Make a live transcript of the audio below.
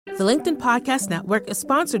The LinkedIn Podcast Network is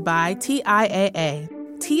sponsored by TIAA.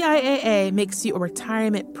 TIAA makes you a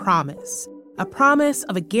retirement promise, a promise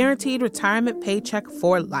of a guaranteed retirement paycheck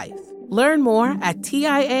for life. Learn more at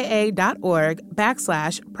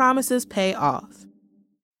TIAA.org/promises pay off.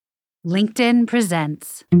 LinkedIn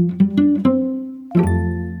presents.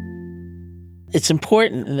 It's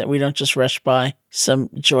important that we don't just rush by some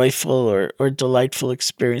joyful or delightful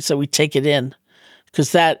experience, that we take it in,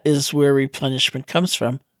 because that is where replenishment comes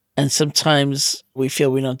from. And sometimes we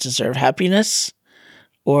feel we don't deserve happiness,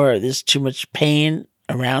 or there's too much pain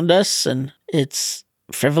around us and it's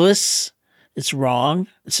frivolous, it's wrong.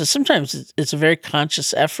 So sometimes it's a very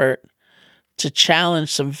conscious effort to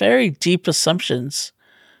challenge some very deep assumptions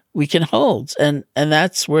we can hold, and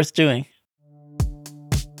that's worth doing.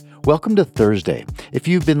 Welcome to Thursday. If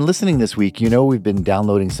you've been listening this week, you know we've been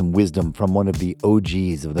downloading some wisdom from one of the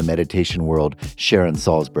OGs of the meditation world, Sharon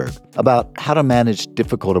Salzberg, about how to manage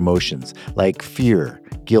difficult emotions like fear,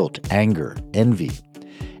 guilt, anger, envy.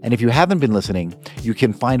 And if you haven't been listening, you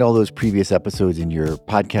can find all those previous episodes in your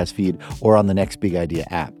podcast feed or on the Next Big Idea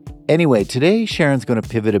app. Anyway, today Sharon's going to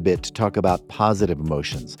pivot a bit to talk about positive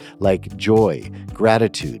emotions like joy,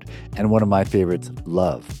 gratitude, and one of my favorites,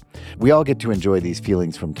 love. We all get to enjoy these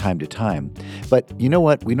feelings from time to time. But you know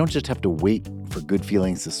what? We don't just have to wait for good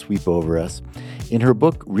feelings to sweep over us. In her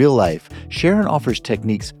book, Real Life, Sharon offers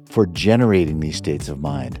techniques for generating these states of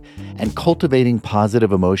mind. And cultivating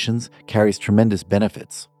positive emotions carries tremendous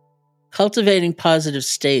benefits. Cultivating positive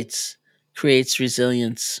states creates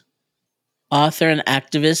resilience. Author and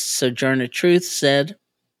activist Sojourner Truth said,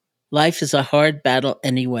 "Life is a hard battle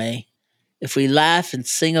anyway. If we laugh and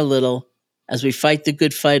sing a little as we fight the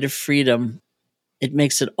good fight of freedom, it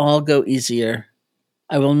makes it all go easier.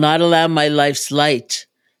 I will not allow my life's light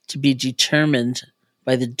to be determined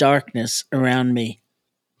by the darkness around me."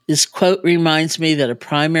 This quote reminds me that a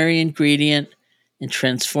primary ingredient in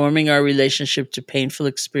transforming our relationship to painful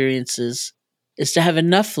experiences is to have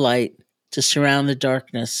enough light to surround the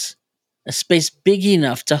darkness, a space big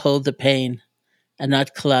enough to hold the pain and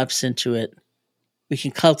not collapse into it. We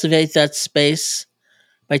can cultivate that space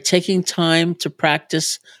by taking time to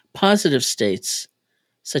practice positive states,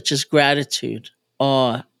 such as gratitude,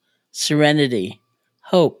 awe, serenity,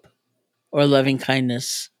 hope, or loving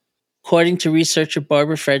kindness. According to researcher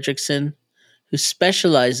Barbara Fredrickson, who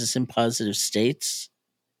specializes in positive states,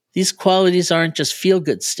 these qualities aren't just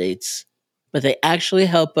feel-good states, but they actually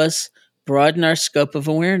help us broaden our scope of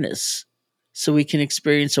awareness so we can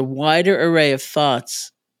experience a wider array of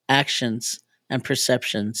thoughts, actions, and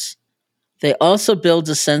perceptions. They also build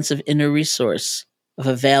a sense of inner resource, of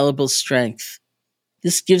available strength.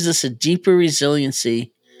 This gives us a deeper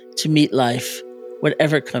resiliency to meet life,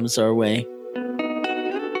 whatever comes our way.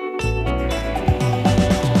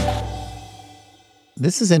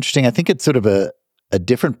 This is interesting. I think it's sort of a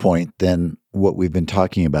different point than what we've been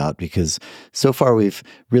talking about, because so far we've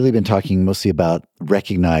really been talking mostly about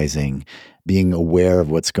recognizing, being aware of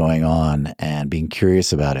what's going on and being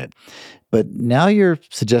curious about it. But now you're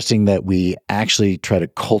suggesting that we actually try to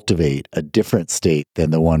cultivate a different state than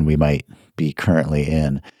the one we might be currently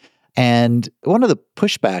in. And one of the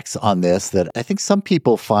pushbacks on this, that I think some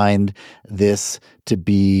people find this to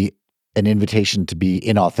be an invitation to be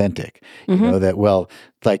inauthentic. You know, that, well,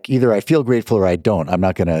 like either I feel grateful or I don't. I'm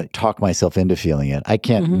not going to talk myself into feeling it. I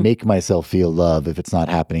can't make myself feel love if it's not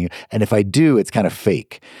happening. And if I do, it's kind of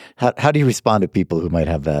fake. How do you respond to people who might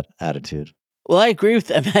have that attitude? Well, I agree with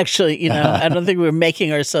them, actually. I don't think we're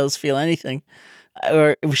making ourselves feel anything,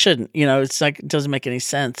 or we shouldn't. It's like, it doesn't make any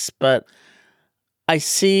sense. But I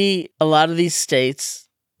see a lot of these states,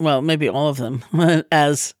 well, maybe all of them,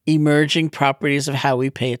 as emerging properties of how we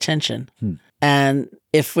pay attention. And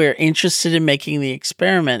if we're interested in making the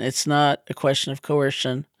experiment, it's not a question of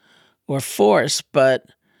coercion or force, but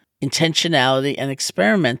intentionality and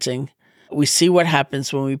experimenting. We see what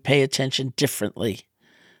happens when we pay attention differently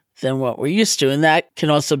than what we're used to. And that can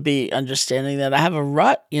also be understanding that I have a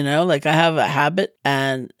rut, like I have a habit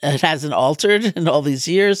and it hasn't altered in all these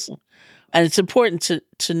years. And it's important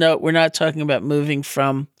to note we're not talking about moving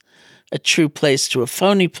from a true place to a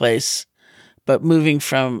phony place, but moving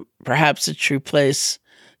from perhaps a true place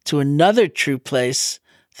to another true place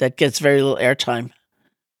that gets very little airtime,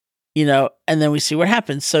 and then we see what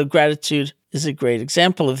happens. So gratitude is a great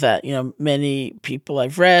example of that. Many people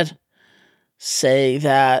I've read say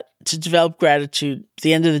that to develop gratitude, at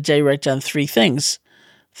the end of the day, write down 3 things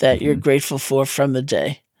that you're grateful for from the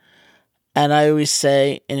day. And I always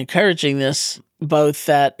say, in encouraging this, both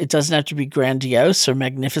that it doesn't have to be grandiose or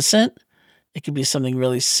magnificent. It could be something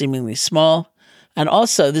really seemingly small. And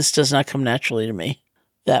also, this does not come naturally to me.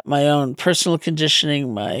 that my own personal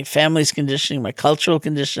conditioning, my family's conditioning, my cultural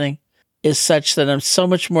conditioning is such that I'm so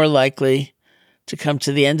much more likely to come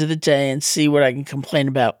to the end of the day and see what I can complain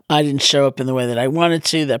about. I didn't show up in the way that I wanted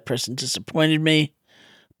to. That person disappointed me.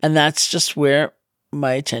 And that's just where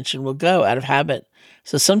my attention will go out of habit.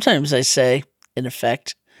 So sometimes I say, in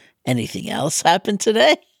effect, anything else happened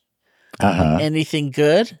today? Uh-huh. Anything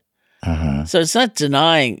good? Uh-huh. So it's not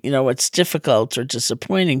denying, what's difficult or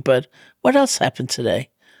disappointing, but what else happened today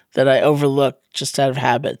that I overlooked just out of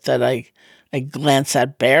habit, that I glance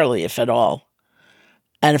at barely, if at all?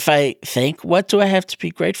 And if I think, what do I have to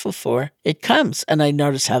be grateful for? It comes, and I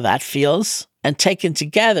notice how that feels. And taken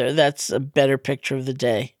together, that's a better picture of the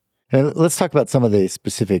day. And let's talk about some of the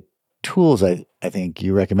specific tools I think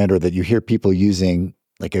you recommend or that you hear people using,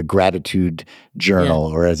 like a gratitude journal,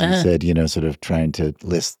 or as you said, sort of trying to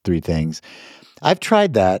list 3 things. I've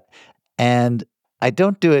tried that, and I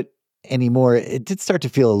don't do it anymore. It did start to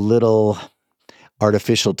feel a little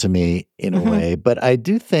artificial to me in a way, but I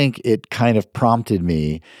do think it kind of prompted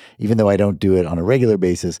me, even though I don't do it on a regular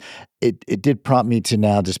basis, it did prompt me to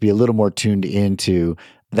now just be a little more tuned into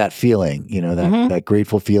that feeling, that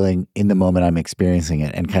grateful feeling in the moment I'm experiencing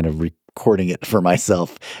it, and kind of recording it for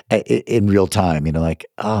myself in real time, like,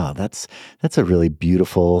 that's a really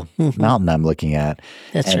beautiful mountain I'm looking at.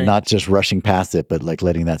 That's and right. Not just rushing past it, but like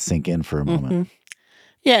letting that sink in for a moment.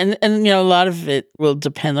 Yeah, and a lot of it will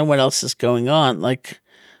depend on what else is going on. Like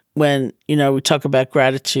when, we talk about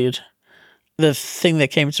gratitude, the thing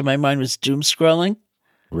that came to my mind was doom scrolling.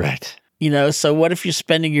 Right. So what if you're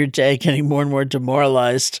spending your day getting more and more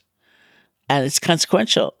demoralized and it's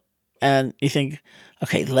consequential? And you think,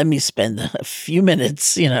 okay, let me spend a few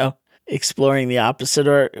minutes, exploring the opposite.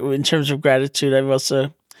 Or in terms of gratitude, I've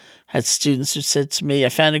also had students who said to me, I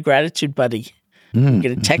found a gratitude buddy. We're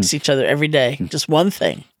going to text each other every day, just one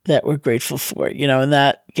thing that we're grateful for, and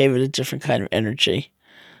that gave it a different kind of energy.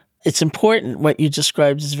 It's important. What you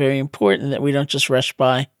described is very important, that we don't just rush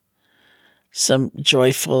by some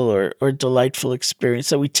joyful or delightful experience,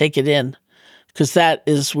 that we take it in, because that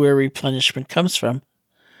is where replenishment comes from.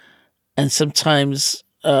 And sometimes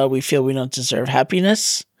we feel we don't deserve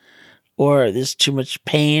happiness, or there's too much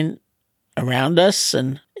pain around us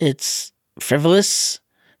and it's frivolous.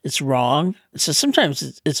 It's wrong. So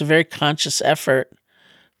sometimes it's a very conscious effort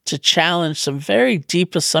to challenge some very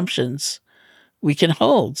deep assumptions we can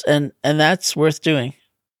hold. And that's worth doing.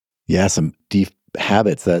 Yeah, some deep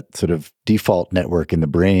habits, that sort of default network in the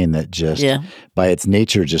brain that just, by its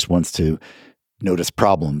nature, just wants to notice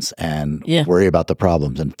problems and worry about the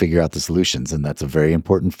problems and figure out the solutions. And that's a very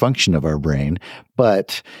important function of our brain.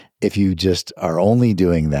 But if you just are only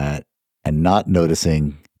doing that and not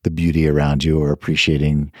noticing the beauty around you or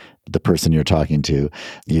appreciating the person you're talking to,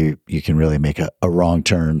 you can really make a wrong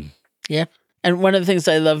turn. Yeah. And one of the things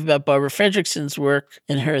I love about Barbara Fredrickson's work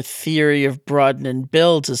in her theory of broaden and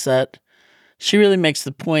build is that she really makes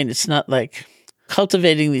the point. It's not like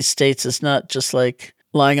cultivating these states is not just like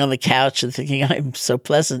lying on the couch and thinking, I'm so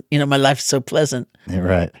pleasant. My life's so pleasant. Yeah,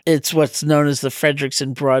 right. It's what's known as the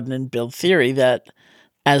Fredrickson broaden and build theory, that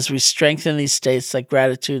as we strengthen these states like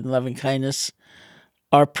gratitude and loving kindness,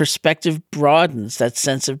 our perspective broadens, that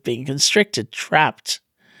sense of being constricted, trapped,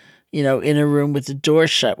 in a room with the door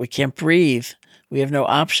shut. We can't breathe. We have no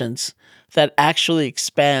options. That actually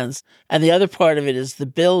expands. And the other part of it is the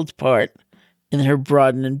build part in her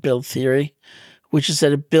broaden and build theory, which is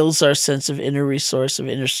that it builds our sense of inner resource, of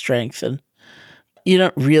inner strength. And you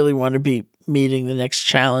don't really want to be meeting the next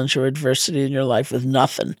challenge or adversity in your life with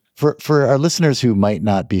nothing. For our listeners who might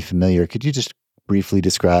not be familiar, could you just briefly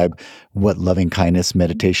describe what loving kindness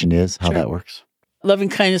meditation is, how that works? Loving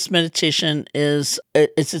kindness meditation it's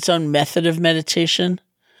its own method of meditation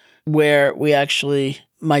where we actually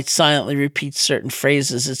might silently repeat certain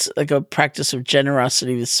phrases. It's like a practice of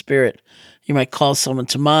generosity with spirit. You might call someone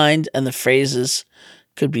to mind, and the phrases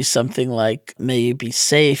could be something like, may you be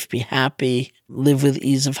safe, be happy, live with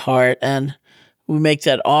ease of heart. And we make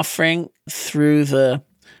that offering through the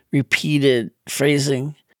repeated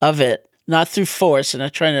phrasing of it, not through force, and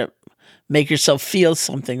not trying to make yourself feel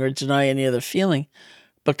something or deny any other feeling,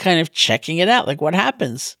 but kind of checking it out. Like, what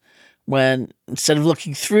happens when, instead of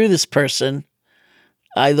looking through this person,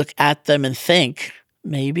 I look at them and think,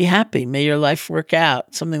 may you be happy, may your life work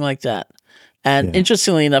out, something like that. And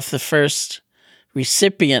interestingly enough, the first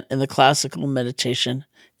recipient in the classical meditation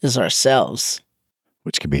is ourselves.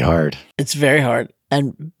 Which can be hard. It's very hard.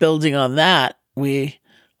 And building on that, we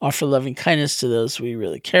offer loving kindness to those we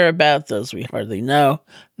really care about, those we hardly know,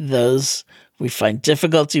 those we find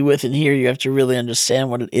difficulty with. And here you have to really understand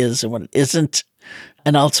what it is and what it isn't,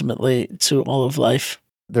 and ultimately to all of life.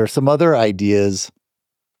 There are some other ideas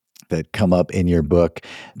that come up in your book.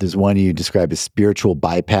 There's one you describe as spiritual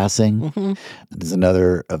bypassing. Mm-hmm. There's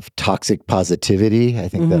another of toxic positivity. I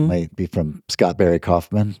think that might be from Scott Barry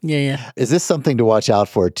Kaufman. Yeah. Is this something to watch out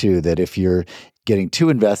for too, that if you're getting too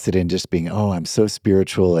invested in just being, oh, I'm so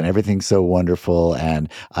spiritual and everything's so wonderful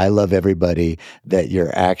and I love everybody, that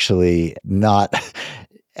you're actually not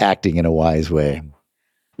acting in a wise way?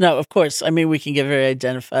 No, of course. I mean, we can get very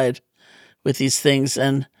identified with these things,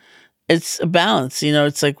 and it's a balance.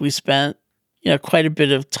 It's like we spent, quite a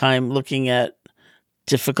bit of time looking at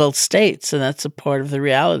difficult states, and that's a part of the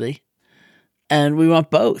reality. And we want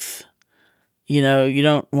both. You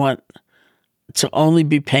don't want to only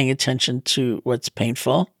be paying attention to what's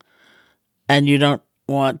painful, and you don't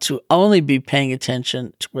want to only be paying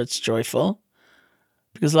attention to what's joyful,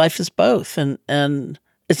 because life is both, and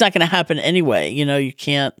it's not going to happen anyway. You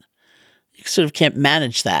sort of can't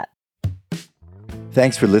manage that.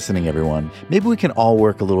 Thanks for listening, everyone. Maybe we can all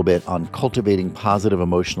work a little bit on cultivating positive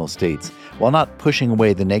emotional states while not pushing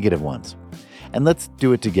away the negative ones. And let's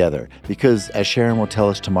do it together, because as Sharon will tell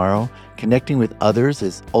us tomorrow, connecting with others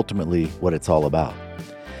is ultimately what it's all about.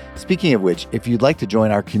 Speaking of which, if you'd like to join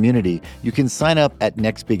our community, you can sign up at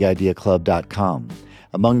nextbigideaclub.com.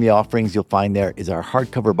 Among the offerings you'll find there is our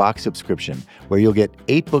hardcover box subscription, where you'll get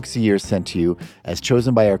 8 books a year sent to you as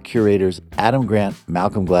chosen by our curators Adam Grant,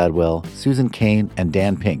 Malcolm Gladwell, Susan Cain, and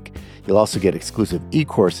Dan Pink. You'll also get exclusive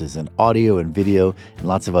e-courses and audio and video and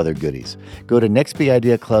lots of other goodies. Go to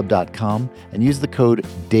nextbigideaclub.com and use the code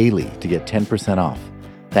DAILY to get 10% off.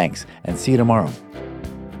 Thanks, and see you tomorrow.